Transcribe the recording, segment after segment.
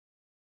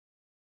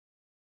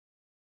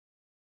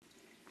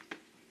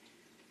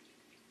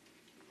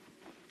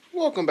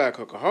Welcome back,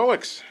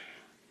 Hookaholics.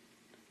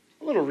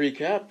 A little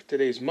recap.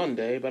 Today's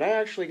Monday, but I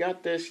actually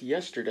got this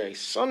yesterday,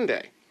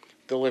 Sunday,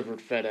 delivered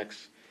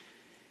FedEx.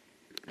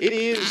 It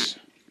is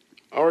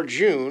our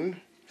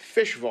June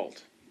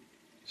FishVault.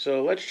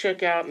 So let's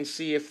check out and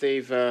see if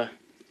they've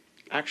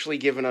actually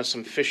given us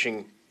some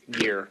fishing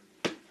gear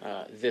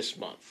this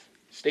month.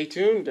 Stay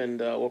tuned,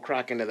 and we'll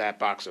crack into that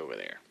box over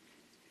there.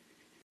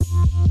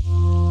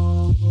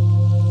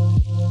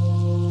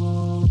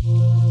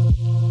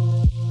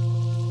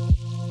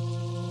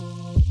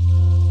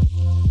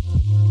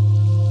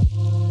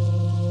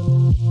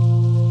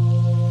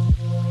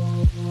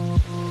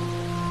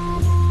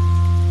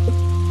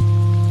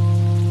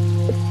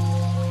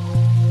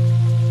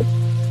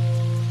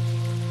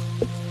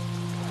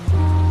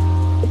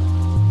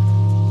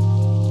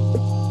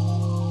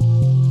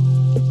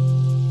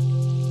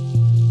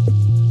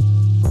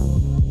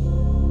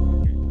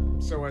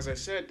 So as I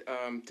said,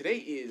 today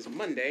is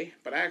Monday,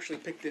 but I actually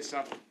picked this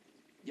up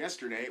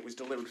yesterday. It was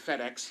delivered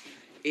FedEx.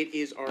 It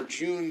is our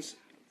June's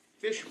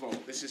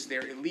FishVault. This is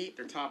their elite,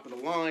 their top of the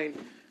line.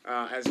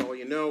 As all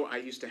you know, I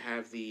used to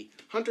have the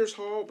Hunter's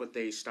Haul, but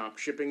they stopped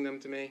shipping them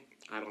to me.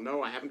 I don't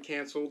know. I haven't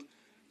canceled.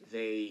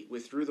 They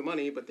withdrew the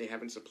money, but they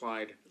haven't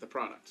supplied the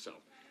product. So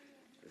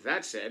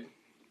that said,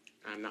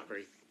 I'm not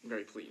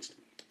very pleased.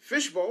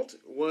 FishVault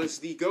was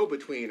the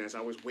go-between as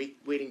I was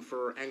waiting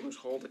for Angler's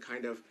Haul to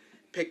kind of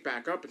pick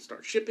back up and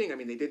start shipping. I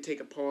mean, they did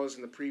take a pause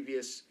in the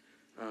previous,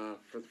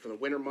 for the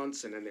winter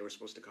months, and then they were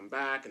supposed to come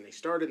back, and they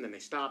started, and then they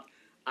stopped.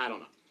 I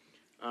don't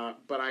know.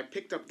 But I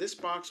picked up this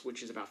box,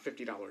 which is about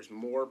 $50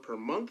 more per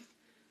month,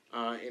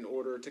 in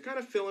order to kind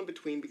of fill in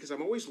between, because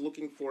I'm always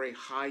looking for a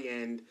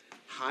high-end,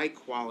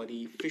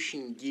 high-quality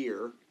fishing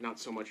gear, not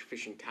so much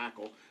fishing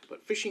tackle,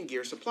 but fishing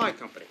gear supply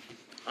company.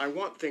 I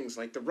want things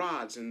like the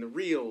rods and the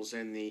reels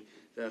and the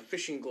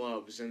fishing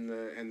gloves and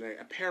the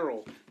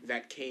apparel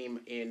that came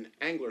in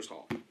Angler's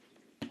Haul.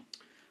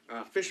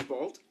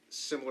 FishVault,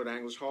 similar to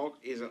Angler's Haul,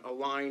 is a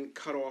line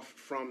cut off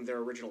from their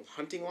original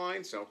hunting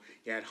line. So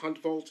you had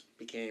HuntVault,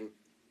 became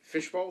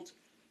FishVault.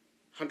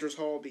 Hunter's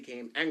Haul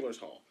became Angler's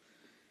Haul.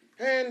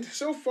 And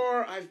so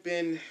far I've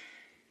been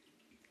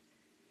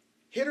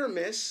hit or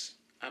miss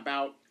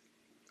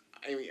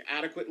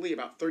adequately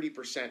about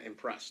 30%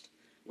 impressed,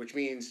 which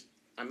means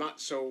I'm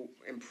not so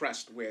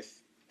impressed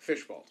with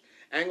FishVault.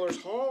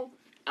 Angler's Haul,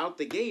 out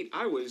the gate,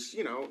 I was,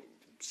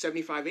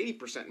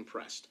 75-80%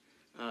 impressed.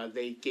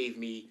 They gave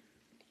me,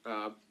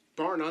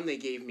 bar none, they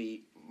gave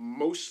me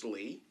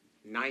mostly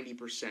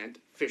 90%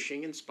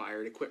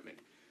 fishing-inspired equipment.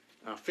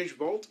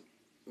 FishVault,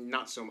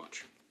 not so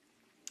much.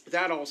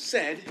 That all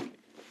said,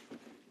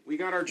 we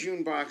got our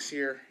June box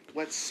here.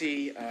 Let's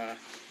see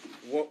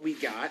what we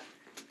got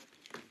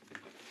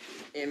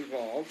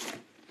involved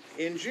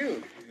in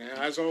June.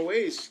 Now, as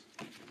always,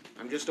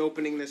 I'm just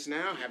opening this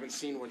now. Haven't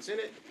seen what's in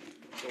it.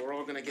 So we're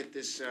all going to get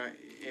this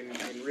in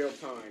real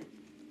time.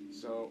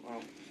 So,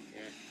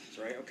 yeah, that's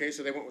right. Okay,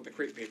 so they went with the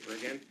crepe paper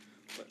again.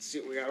 Let's see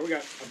what we got. We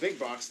got a big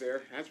box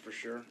there, that's for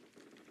sure.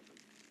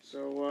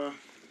 So,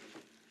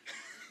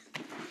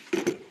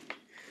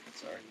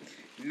 sorry.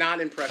 Not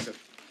impressive.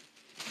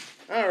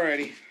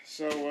 Alrighty,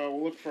 so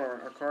we'll look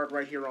for our card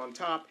right here on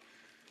top.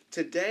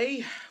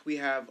 Today, we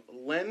have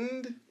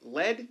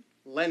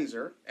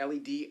𝕾𝖍𝖆𝖊𝖓,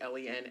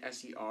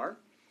 L-E-D-L-E-N-S-E-R.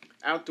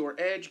 Outdoor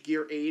Edge,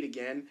 Gear Aid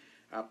again,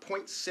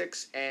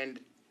 0.6,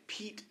 and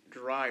Peat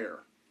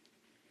Dryer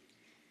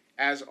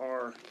as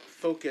our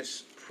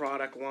focus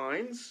product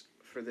lines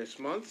for this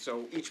month.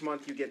 So each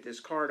month you get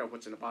this card of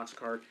what's in the box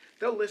card.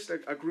 They'll list a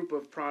group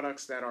of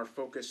products that are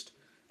focused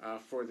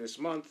for this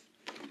month.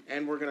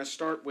 And we're going to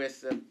start with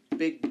the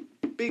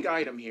big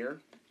item here.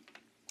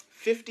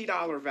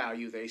 $50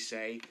 value, they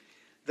say.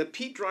 The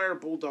Peat Dryer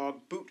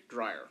Bulldog Boot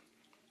Dryer.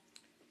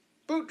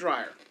 Boot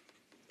Dryer.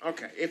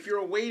 Okay, if you're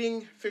a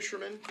wading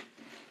fisherman,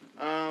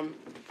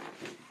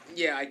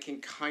 yeah, I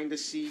can kind of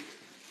see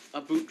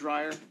a boot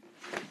dryer,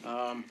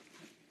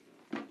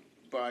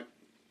 but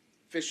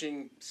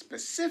fishing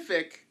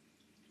specific,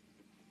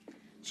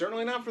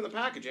 certainly not from the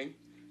packaging.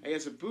 I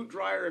guess a boot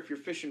dryer if you're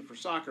fishing for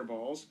soccer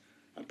balls,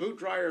 a boot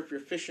dryer if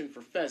you're fishing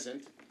for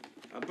pheasant,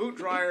 a boot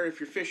dryer if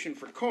you're fishing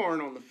for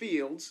corn on the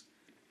fields.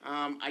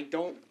 I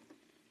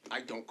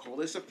don't call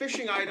this a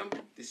fishing item.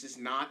 This is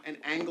not an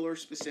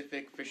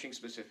angler-specific,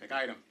 fishing-specific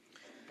item.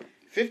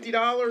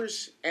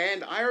 $50,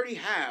 and I already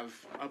have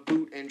a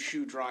boot and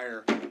shoe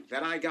dryer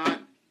that I got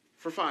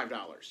for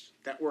 $5.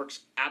 That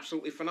works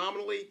absolutely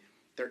phenomenally.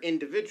 They're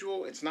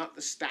individual. It's not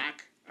the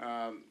stack.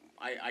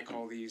 I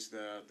call these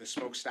the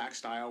smokestack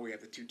style. We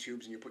have the two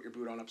tubes, and you put your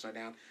boot on upside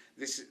down.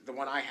 The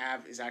one I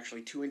have is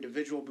actually two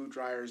individual boot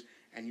dryers,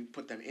 and you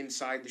put them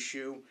inside the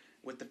shoe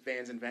with the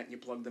fans and vent, and you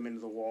plug them into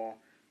the wall.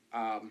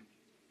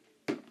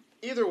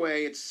 Either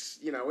way, it's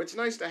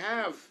nice to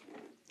have.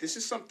 This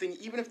is something,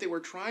 even if they were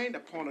trying to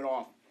pawn it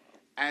off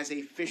as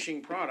a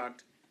fishing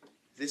product,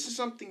 this is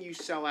something you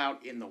sell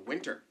out in the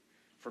winter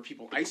for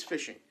people ice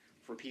fishing,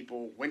 for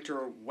people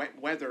winter, wet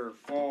weather,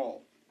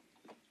 fall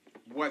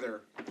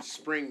weather,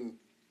 spring,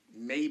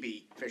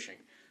 maybe fishing,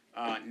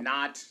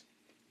 not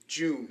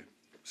June,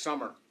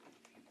 summer.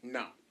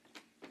 No.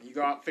 You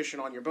go out fishing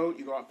on your boat.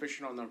 You go out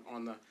fishing on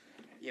the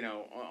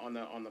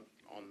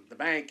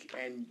bank,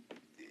 and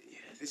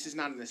this is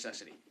not a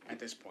necessity at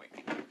this point.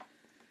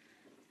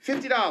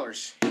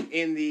 $50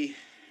 in the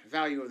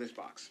value of this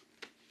box.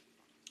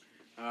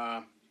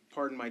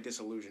 Pardon my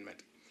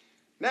disillusionment.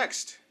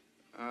 Next,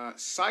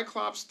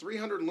 Cyclops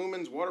 300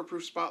 lumens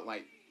waterproof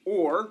spotlight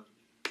or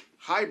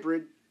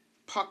hybrid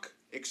puck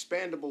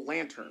expandable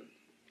lantern.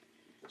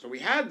 So we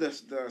had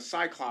the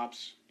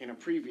Cyclops in a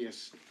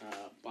previous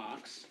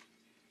box,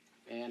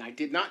 and I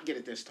did not get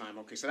it this time.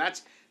 Okay, so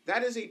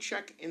that is a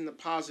check in the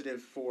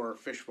positive for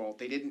FishVault.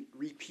 They didn't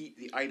repeat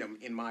the item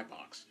in my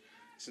box.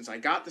 Since I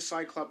got the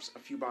Cyclops a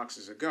few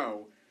boxes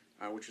ago,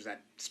 which was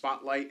that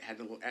spotlight, had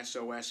the little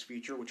SOS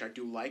feature, which I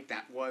do like.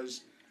 That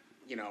was,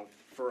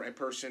 for a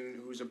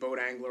person who's a boat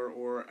angler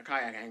or a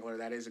kayak angler,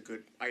 that is a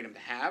good item to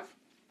have.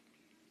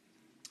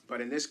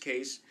 But in this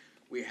case,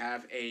 we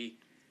have a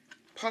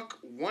Puck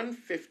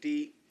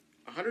 150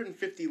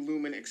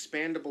 lumen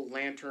expandable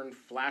lantern,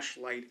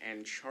 flashlight,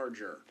 and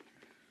charger.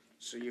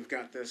 So you've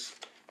got this.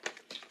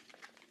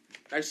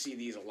 I see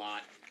these a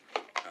lot.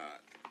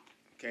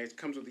 Okay, it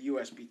comes with a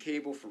USB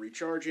cable for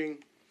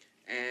recharging,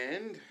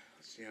 and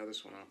let's see how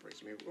this one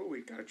operates. Maybe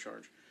we've got a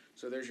charge.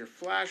 So there's your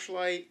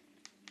flashlight.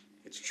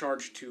 It's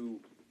charged to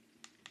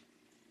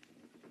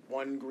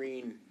one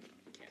green.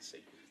 Can't see.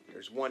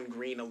 There's one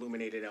green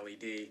illuminated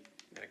LED,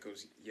 and it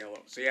goes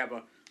yellow. So you have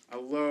a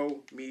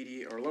low,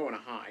 medium, or low and a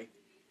high.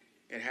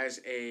 It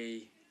has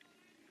a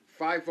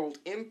 5-volt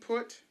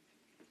input.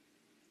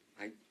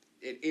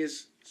 It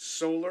is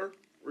solar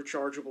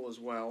rechargeable as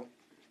well,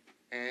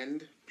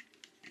 and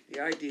the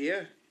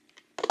idea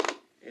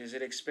is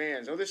it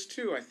expands. Oh, this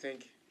too, I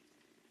think.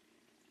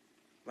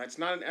 That's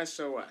not an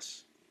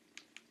SOS.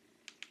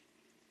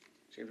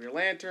 So you have your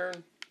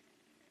lantern,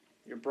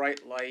 your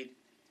bright light,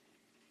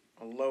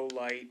 a low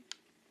light,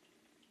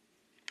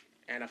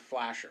 and a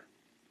flasher.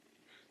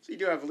 So you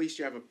do have, at least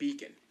you have a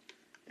beacon.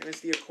 And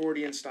it's the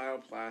accordion style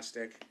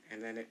plastic,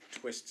 and then it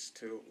twists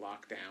to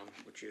lock down,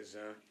 which is,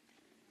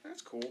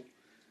 that's cool.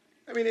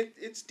 I mean,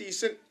 it's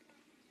decent.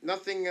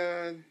 Nothing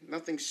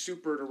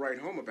super to write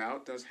home about.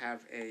 It does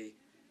have a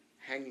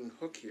hanging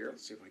hook here.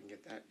 Let's see if I can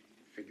get that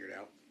figured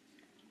out.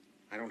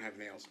 I don't have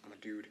nails. I'm a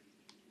dude.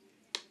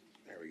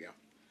 There we go.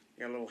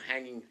 You got a little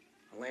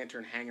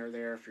lantern hanger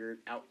there if you're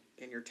out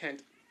in your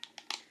tent.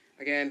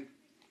 Again,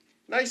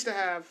 nice to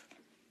have.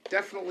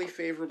 Definitely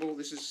favorable.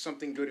 This is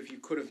something good if you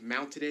could have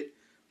mounted it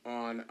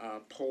on a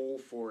pole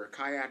for a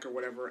kayak or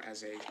whatever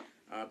as a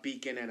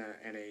beacon and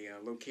a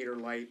locator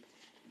light,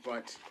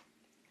 but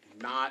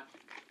not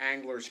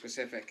angler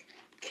specific.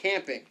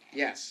 Camping,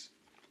 yes,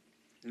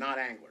 not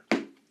angler.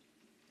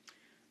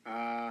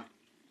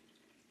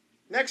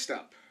 Next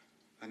up,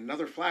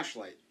 another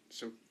flashlight.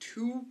 So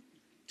two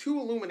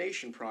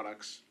illumination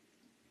products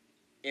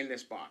in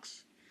this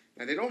box.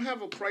 Now they don't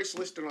have a price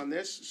listed on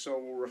this, so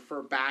we'll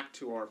refer back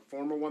to our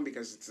former one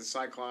because it's the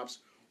Cyclops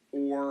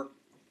or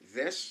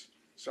this.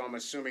 So I'm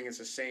assuming it's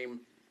the same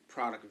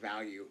product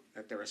value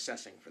that they're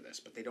assessing for this,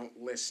 but they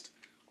don't list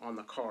on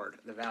the card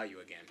the value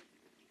again.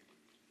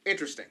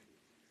 Interesting.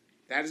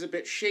 That is a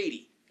bit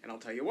shady, and I'll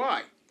tell you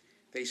why.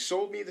 They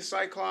sold me the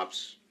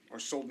Cyclops, or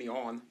sold me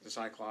on the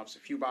Cyclops a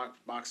few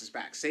boxes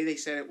back. Say they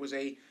said it was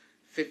a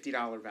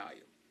 $50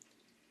 value.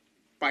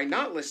 By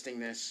not listing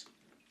this,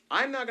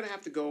 I'm not going to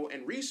have to go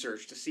and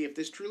research to see if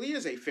this truly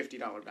is a $50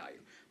 value.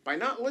 By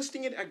not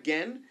listing it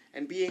again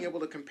and being able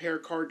to compare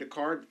card to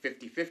card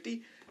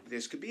 50-50,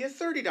 this could be a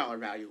 $30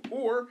 value.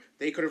 Or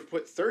they could have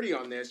put 30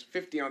 on this,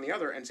 50 on the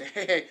other, and say,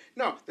 hey,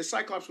 no, the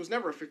Cyclops was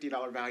never a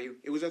 $50 value.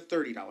 It was a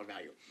 $30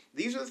 value.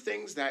 These are the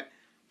things that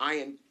I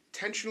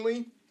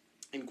intentionally,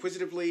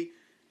 inquisitively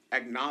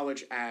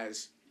acknowledge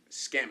as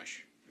scamish.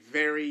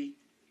 Very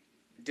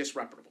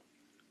disreputable.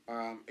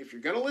 If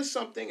you're going to list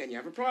something and you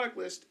have a product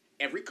list,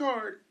 every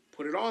card,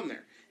 put it on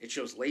there. It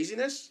shows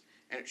laziness,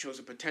 and it shows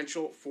a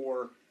potential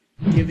for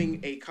giving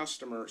a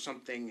customer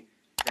something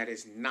that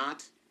is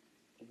not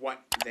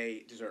what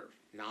they deserve,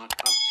 not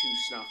up to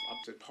snuff, up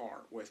to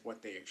par with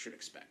what they should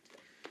expect.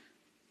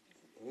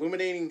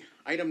 Illuminating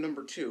item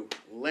number 2,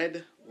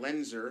 LED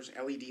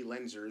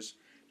lensers,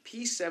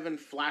 P7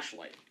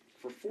 flashlight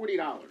for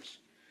 $40.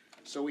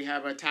 So we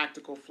have a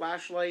tactical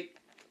flashlight.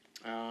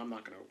 I'm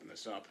not going to open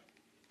this up.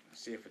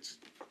 See if it's...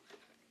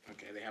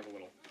 Okay, they have a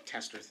little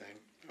tester thing.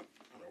 Oh,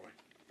 other way.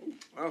 Ooh,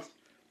 well,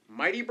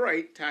 mighty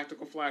bright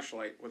tactical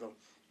flashlight with a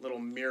little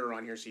mirror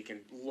on here so you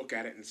can look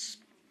at it and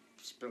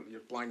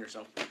blind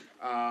yourself.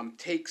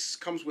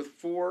 Comes with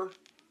 4,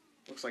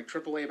 looks like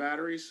AAA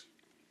batteries.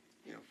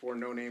 4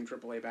 no-name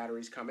AAA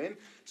batteries come in.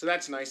 So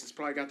that's nice. It's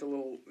probably got the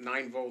little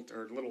 9-volt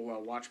or little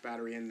watch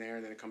battery in there.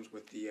 And then it comes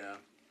with the,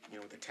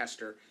 with the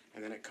tester.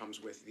 And then it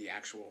comes with the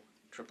actual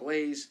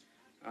AAAs.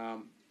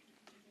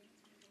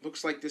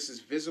 Looks like this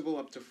is visible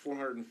up to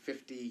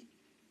 450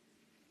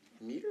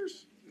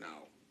 meters?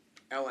 No.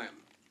 LM.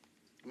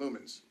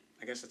 Lumens.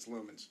 I guess it's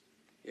lumens.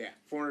 Yeah,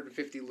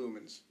 450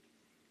 lumens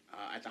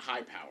at the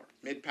high power.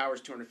 Mid power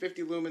is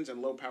 250 lumens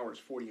and low power is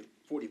 40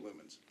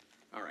 lumens.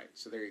 All right,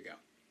 so there you go.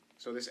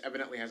 So this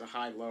evidently has a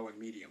high, low, and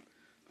medium.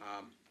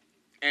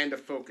 And a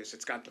focus.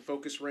 It's got the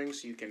focus ring,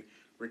 so you can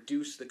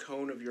reduce the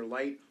cone of your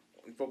light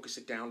and focus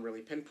it down really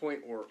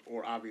pinpoint, or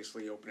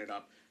obviously open it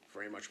up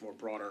for a much more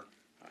broader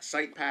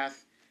sight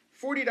path.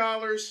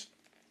 $40.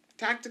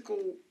 Tactical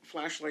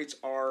flashlights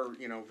are,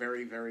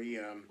 very, very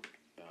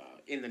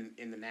in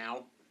the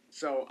now.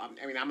 So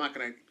I mean, I'm not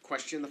going to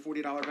question the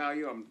 $40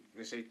 value. I'm going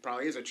to say it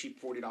probably is a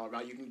cheap $40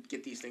 value. You can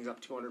get these things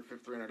up $200,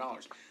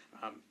 $300.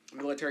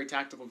 Military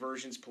tactical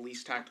versions,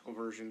 police tactical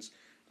versions,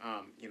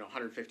 $150,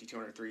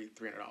 $200,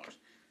 $300.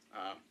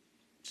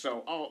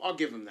 So I'll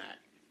give them that.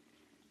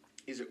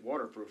 Is it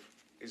waterproof?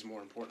 Is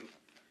more important.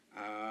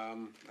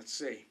 Let's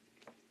see.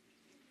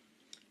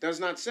 Does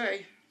not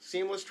say.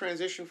 Seamless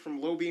transition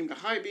from low beam to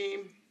high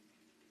beam.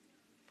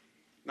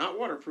 Not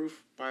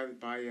waterproof.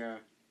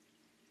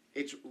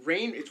 It's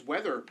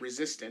weather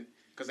resistant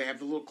because they have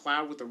the little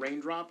cloud with the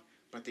raindrop,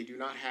 but they do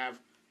not have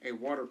a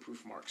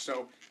waterproof mark.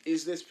 So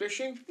is this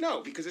fishing?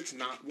 No, because it's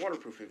not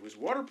waterproof. If it was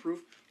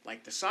waterproof,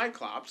 like the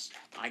Cyclops,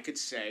 I could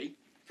say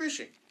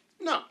fishing.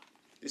 No,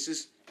 this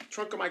is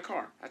trunk of my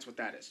car. That's what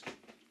that is.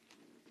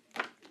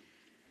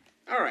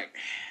 All right,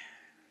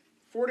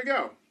 4 to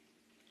go.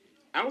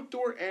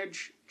 Outdoor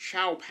Edge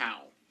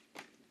𝕬𝖊𝖊.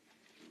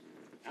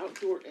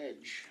 Outdoor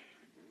Edge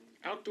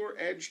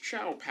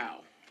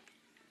𝕬𝖊𝖊.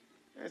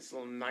 That's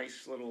a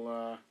nice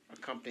little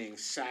accompanying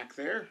sack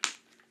there.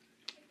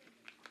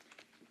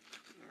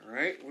 All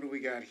right, what do we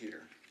got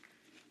here?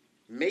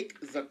 Make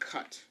the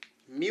Cut.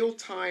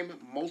 Mealtime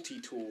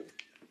multi-tool.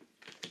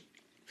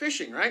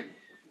 Fishing, right?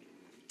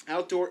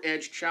 Outdoor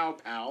Edge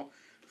𝕬𝖊𝖊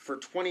for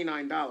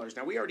 $29.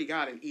 Now, we already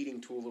got an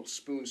eating tool, a little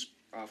spoon,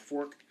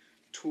 fork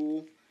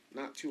tool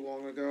not too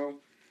long ago.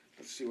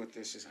 Let's see what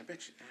this is. I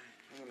bet you...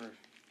 I wonder...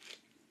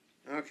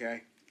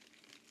 Okay.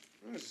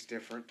 Well, this is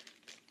different.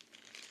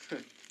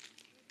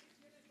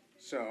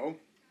 So,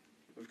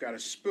 we've got a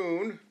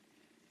spoon,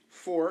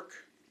 fork,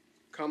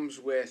 comes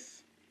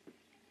with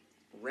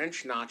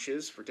wrench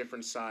notches for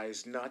different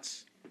sized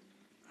nuts.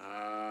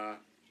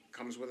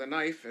 Comes with a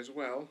knife as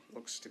well,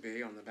 looks to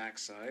be on the back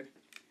side.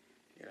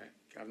 Yeah,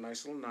 got a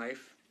nice little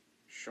knife,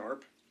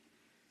 sharp.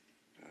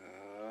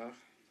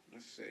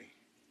 Let's see.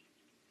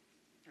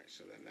 All right,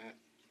 so then that,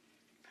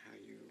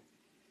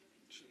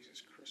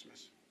 Jesus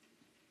Christmas.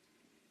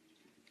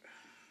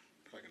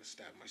 Probably gonna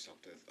stab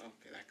myself to,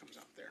 okay, that comes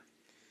up there.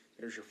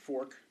 There's your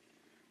fork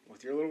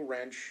with your little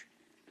wrench,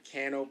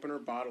 can opener,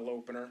 bottle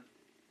opener.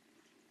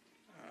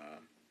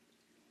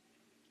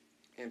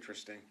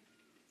 Interesting.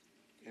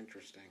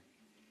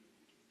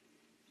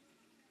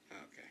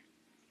 Okay.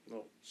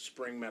 Little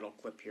spring metal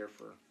clip here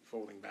for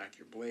folding back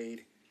your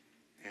blade.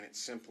 And it's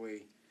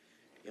simply,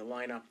 you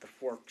line up the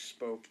fork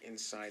spoke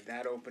inside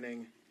that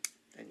opening,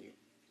 and you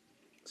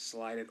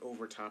slide it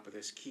over top of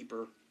this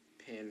keeper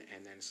pin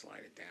and then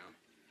slide it down.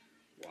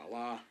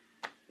 Voila.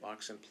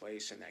 Locks in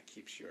place, and that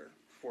keeps your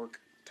fork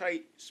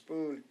tight.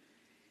 Spoon.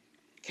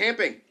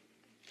 Camping.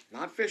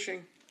 Not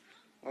fishing.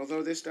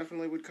 Although this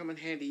definitely would come in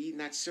handy eating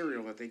that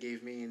cereal that they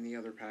gave me in the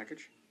other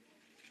package.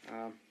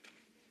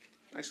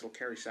 Nice little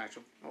carry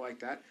satchel. I like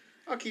that.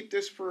 I'll keep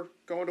this for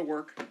going to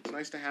work. It's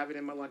nice to have it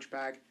in my lunch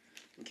bag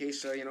in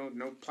case,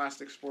 no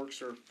plastic forks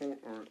or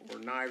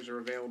knives are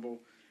available,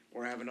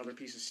 or I have another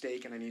piece of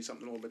steak and I need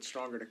something a little bit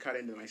stronger to cut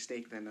into my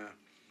steak than a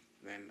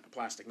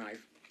plastic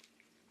knife.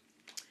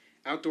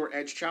 Outdoor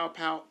Edge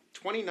𝕬𝖊𝖊,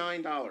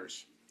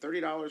 $29.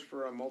 $30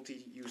 for a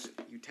multi-use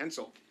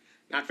utensil.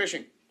 Not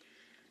fishing.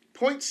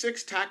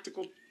 0.6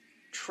 tactical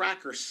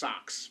tracker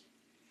socks.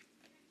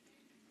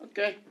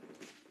 Okay.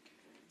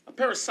 A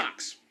pair of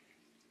socks.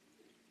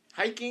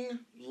 Hiking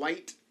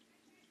light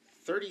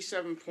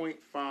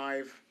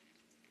 37.5.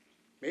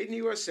 Made in the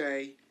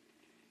USA.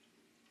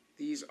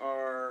 These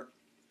are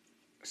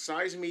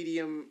size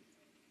medium,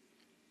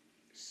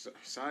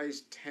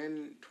 size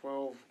 10,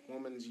 12,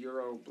 woman's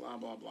Euro, blah,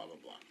 blah, blah, blah,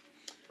 blah.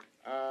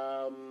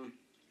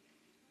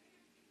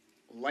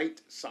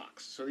 Light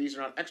socks. So these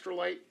are not extra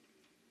light,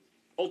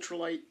 ultra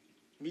light,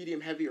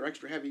 medium heavy, or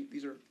extra heavy.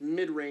 These are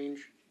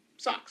mid-range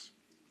socks.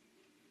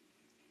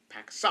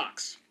 Pack of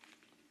socks.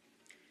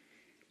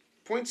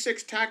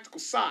 0.6 tactical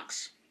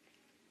socks.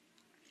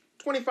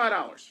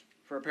 $25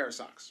 for a pair of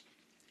socks.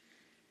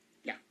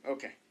 Yeah,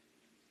 okay.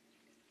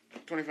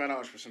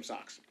 $25 for some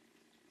socks.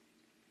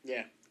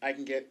 Yeah, I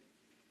can get,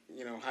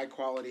 high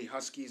quality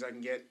Huskies. I can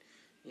get,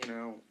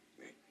 yeah,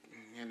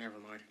 never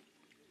mind.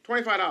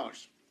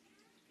 $25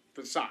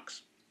 for the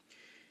socks.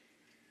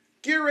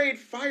 𝕮𝖒𝖒𝖊𝓐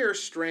Fire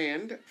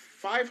Strand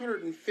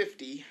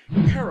 550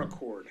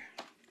 paracord.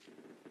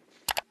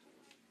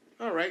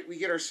 All right, we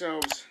get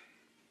ourselves.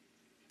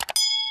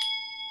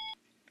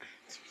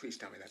 Please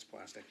tell me that's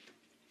plastic.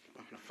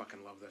 I'm gonna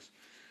fucking love this.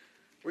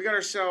 We got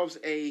ourselves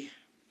a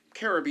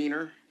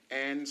carabiner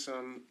and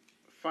some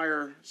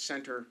fire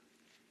center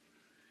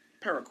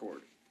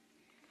paracord.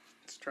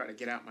 Let's try to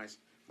get out my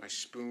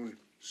spoon,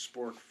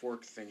 spork,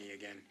 fork thingy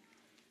again,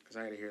 because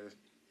I gotta hear this.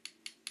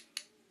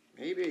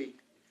 Maybe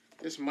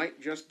this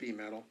might just be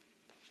metal.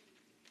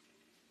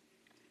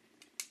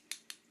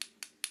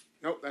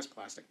 Nope, that's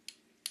plastic.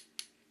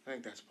 I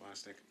think that's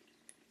plastic.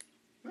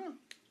 No,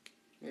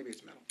 maybe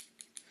it's metal.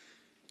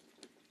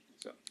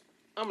 So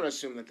I'm going to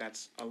assume that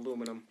that's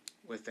aluminum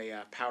with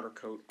a powder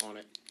coat on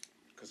it,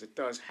 because it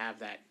does have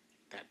that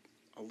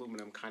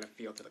aluminum kind of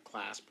feel to the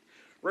clasp.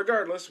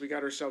 Regardless, we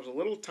got ourselves a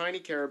little tiny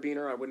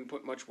carabiner I wouldn't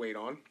put much weight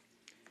on,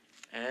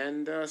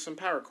 and some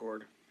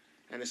paracord.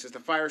 And this is the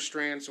fire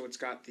strand, so it's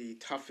got the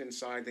tough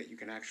inside that you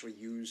can actually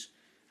use,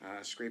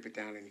 scrape it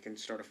down, and you can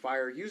start a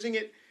fire using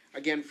it.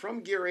 Again,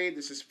 from Gear-Aid,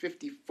 this is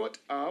 50 foot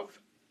of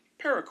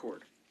paracord.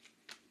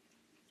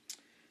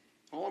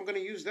 All I'm going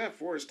to use that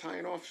for is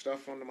tying off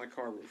stuff onto my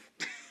car roof.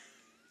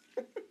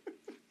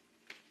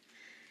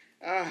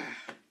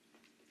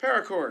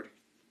 Paracord.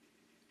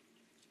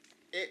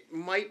 It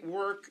might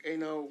work,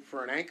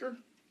 for an anchor.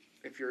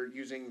 If you're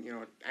using,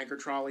 an anchor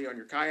trolley on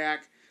your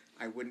kayak,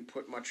 I wouldn't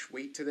put much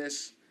weight to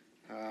this.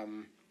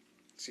 Let's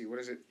see, what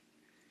is it?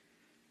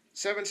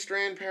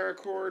 7-strand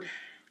paracord.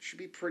 Should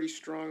be pretty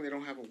strong. They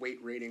don't have a weight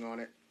rating on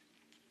it.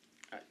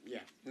 Yeah,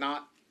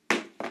 not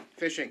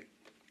fishing.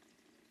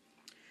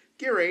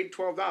 Gear-Aid,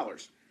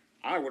 $12.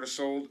 I would have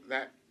sold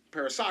that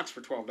pair of socks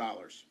for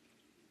 $12.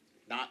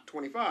 Not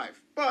 $25.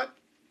 But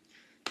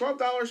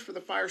 $12 for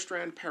the Fire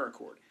Strand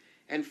paracord.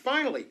 And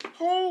finally,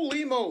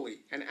 holy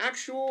moly, an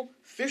actual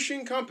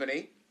fishing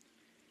company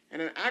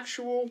and an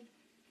actual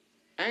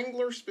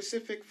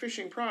angler-specific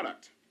fishing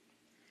product.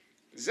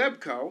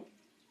 Zebco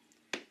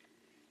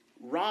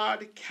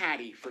Rod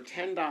Caddy for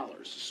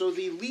 $10. So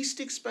the least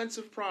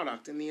expensive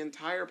product in the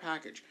entire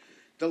package.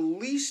 The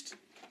least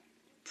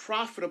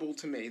profitable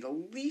to me. The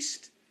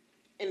least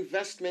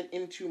investment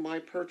into my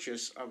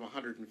purchase of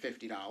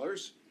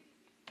 $150.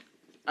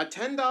 A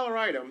 $10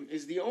 item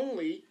is the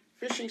only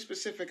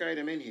fishing-specific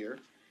item in here,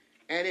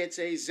 and it's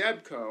a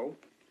Zebco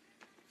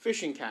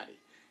fishing caddy.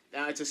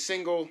 Now, it's a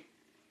single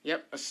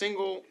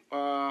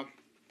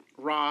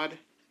rod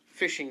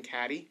fishing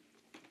caddy.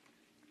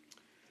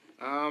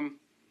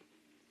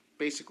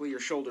 Basically your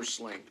shoulder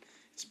sling.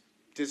 It's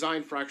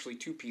designed for actually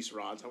 2-piece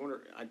rods.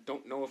 I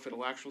don't know if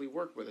it'll actually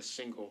work with a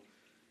single,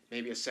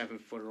 maybe a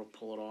 7-footer will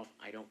pull it off.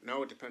 I don't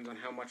know. It depends on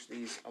how much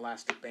these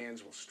elastic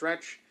bands will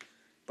stretch.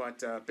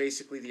 But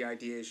basically the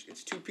idea is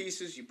it's 2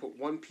 pieces. You put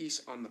 1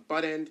 piece on the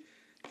butt end.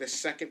 The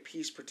second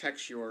piece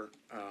protects your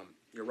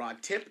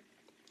rod tip.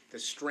 The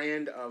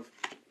strand of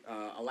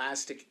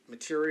elastic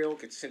material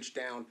gets cinched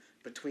down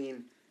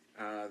between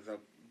the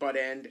butt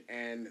end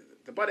and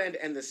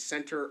the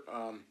center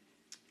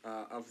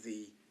of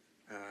the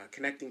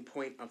connecting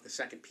point of the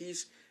second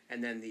piece,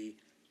 and then the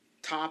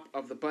top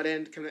of the butt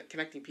end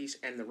connecting piece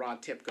and the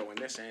rod tip go in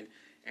this end,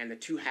 and the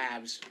 2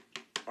 halves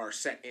are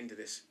set into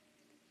this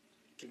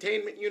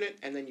containment unit,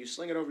 and then you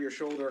sling it over your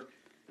shoulder,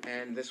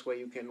 and this way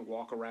you can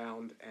walk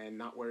around and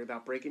not worry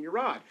about breaking your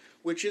rod,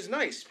 which is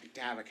nice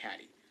to have a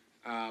caddy.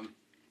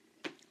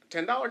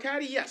 $10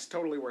 caddy, yes,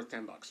 totally worth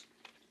 $10.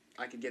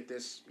 I could get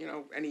this,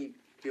 any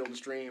Field and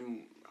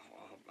Stream,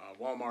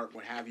 Walmart,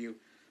 what have you.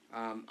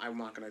 I'm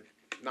not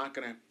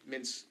gonna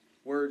mince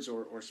words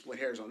or split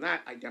hairs on that.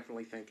 I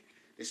definitely think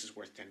this is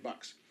worth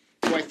 $10.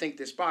 Do I think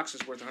this box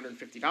is worth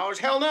 $150?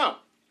 Hell no!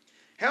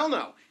 Hell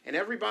no! And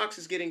every box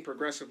is getting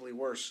progressively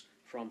worse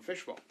from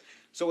FishVault.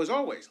 So as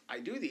always, I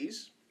do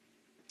these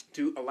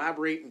to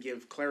elaborate and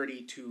give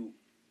clarity to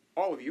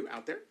all of you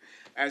out there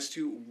as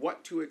to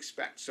what to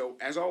expect. So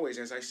as always,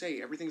 as I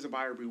say, everything's a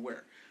buyer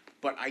beware.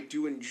 But I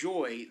do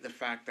enjoy the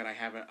fact that I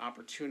have an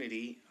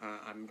opportunity,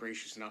 I'm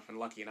gracious enough and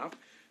lucky enough,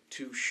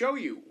 to show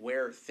you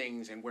where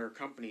things and where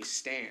companies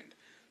stand.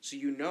 So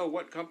you know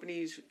what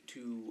companies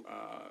to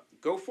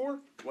go for,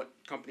 what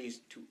companies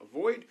to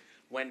avoid,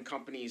 when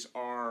companies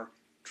are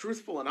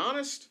truthful and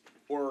honest,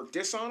 or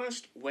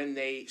dishonest, when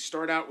they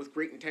start out with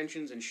great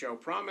intentions and show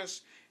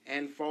promise,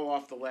 and fall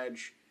off the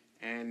ledge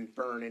and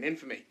burn in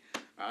infamy.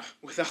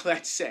 With all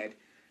that said,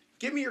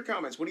 give me your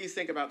comments. What do you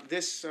think about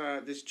this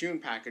June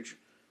package?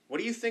 What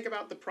do you think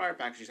about the prior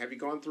packages? Have you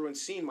gone through and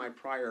seen my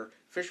prior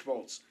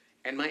FishVaults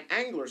and my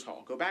Angler's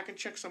Haul? Go back and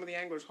check some of the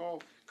Angler's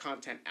Haul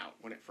content out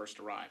when it first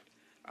arrived.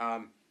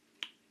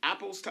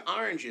 Apples to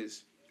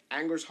oranges,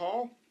 Angler's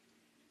Haul,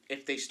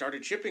 if they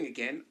started shipping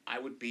again, I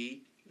would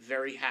be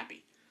very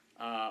happy.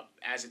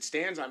 As it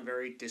stands, I'm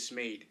very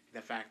dismayed.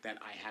 The fact that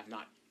I have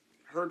not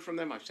heard from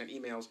them, I've sent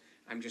emails,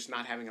 I'm just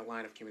not having a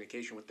line of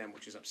communication with them,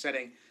 which is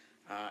upsetting,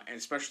 and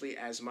especially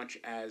as much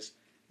as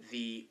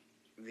the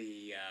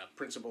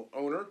principal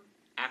owner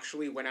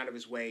actually went out of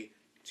his way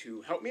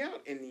to help me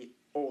out in the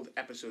old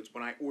episodes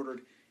when I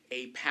ordered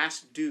a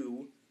past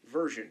due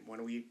version,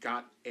 when we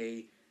got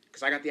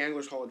because I got the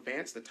Angler's Haul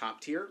Advanced, the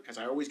top tier, as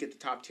I always get the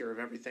top tier of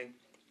everything,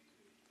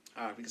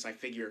 because I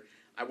figure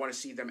I want to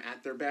see them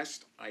at their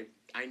best.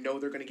 I know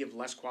they're going to give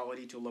less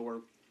quality to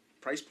lower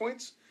price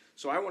points,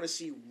 so I want to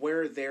see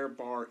where their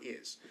bar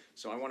is.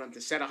 So I want them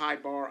to set a high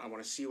bar. I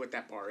want to see what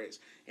that bar is.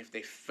 If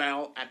they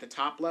fell at the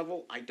top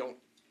level, I don't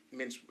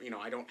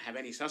have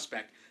any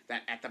suspect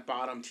that at the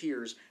bottom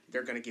tiers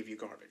they're going to give you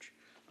garbage.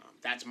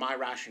 That's my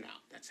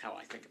rationale. That's how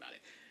I think about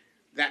it.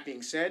 That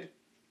being said,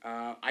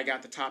 I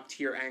got the top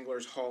tier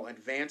Angler's Haul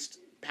Advanced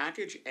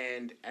package,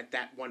 and at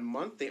that 1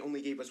 month, they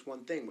only gave us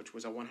one thing, which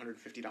was a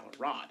 $150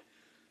 rod.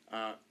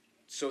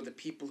 So the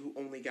people who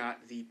only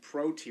got the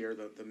pro tier,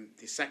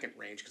 the second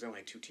range, because they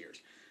only had 2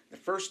 tiers, the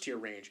first tier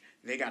range,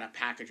 they got a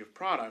package of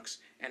products,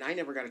 and I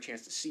never got a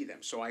chance to see them.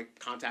 So I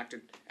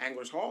contacted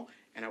Anglers Hall,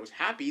 and I was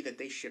happy that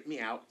they shipped me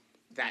out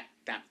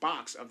that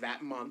box of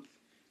that month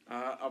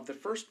of the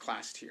first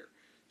class tier,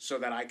 so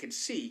that I could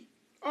see,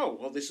 oh,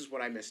 well, this is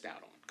what I missed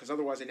out on, because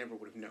otherwise I never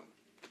would have known.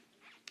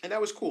 And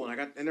that was cool,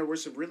 and there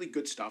was some really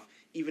good stuff,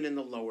 even in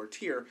the lower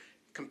tier,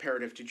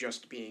 comparative to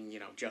just being,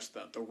 just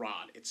the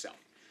rod itself.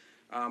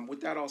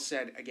 With that all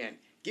said, again,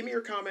 give me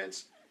your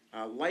comments,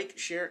 like,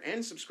 share,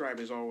 and subscribe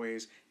as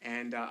always,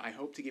 and I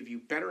hope to give you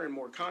better and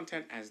more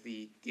content as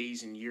the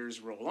days and years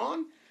roll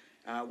on.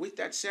 With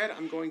that said,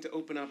 I'm going to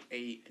open up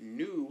a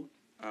new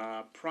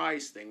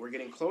prize thing. We're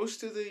getting close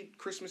to the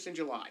Christmas in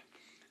July.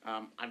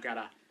 I've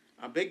got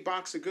a big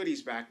box of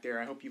goodies back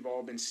there. I hope you've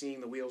all been seeing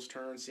the wheels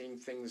turn, seeing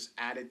things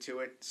added to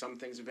it. Some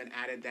things have been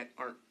added that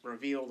aren't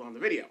revealed on the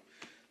video,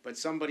 but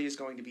somebody is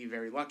going to be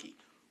very lucky.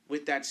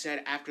 With that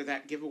said, after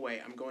that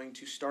giveaway, I'm going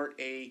to start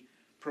a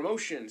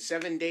promotion,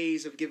 7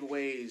 days of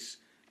giveaways,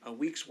 a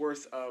week's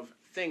worth of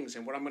things.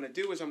 And what I'm going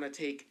to do is I'm going to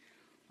take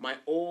my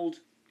old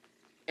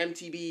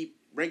MTB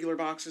regular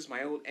boxes,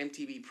 my old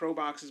MTB Pro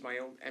boxes, my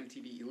old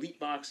MTB Elite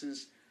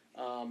boxes,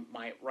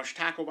 my Rush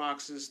Tackle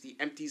boxes, the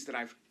empties that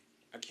I've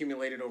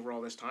accumulated over all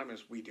this time,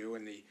 as we do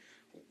in the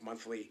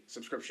monthly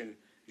subscription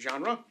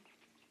genre,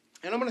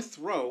 and I'm going to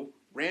throw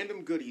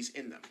random goodies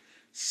in them.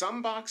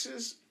 Some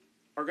boxes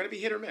are going to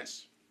be hit or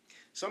miss.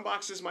 Some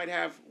boxes might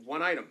have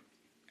one item,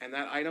 and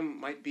that item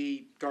might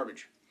be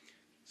garbage.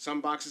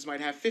 Some boxes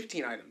might have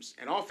 15 items,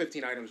 and all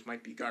 15 items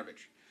might be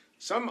garbage.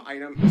 Some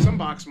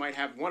box might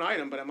have one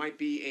item, but it might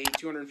be a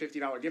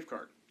 $250 gift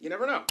card. You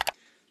never know.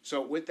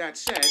 So with that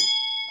said,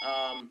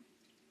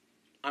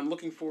 I'm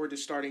looking forward to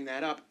starting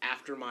that up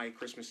after my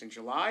Christmas in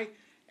July,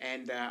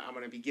 and I'm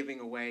going to be giving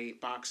away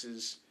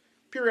boxes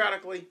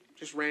periodically,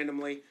 just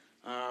randomly,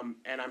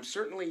 and I'm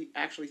certainly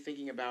actually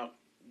thinking about,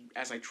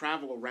 as I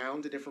travel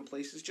around to different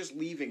places, just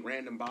leaving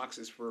random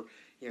boxes for,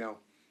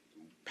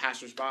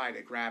 passersby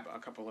to grab a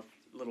couple of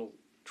little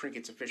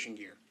trinkets of fishing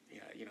gear,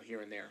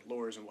 here and there,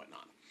 lures and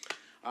whatnot.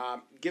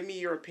 Give me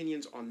your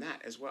opinions on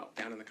that as well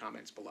down in the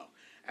comments below.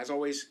 As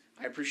always,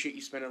 I appreciate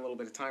you spending a little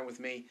bit of time with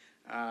me.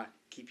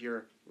 Keep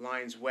your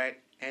lines wet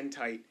and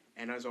tight,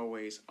 and as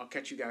always, I'll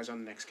catch you guys on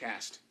the next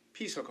cast.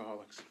 Peace,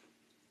 Hookaholics.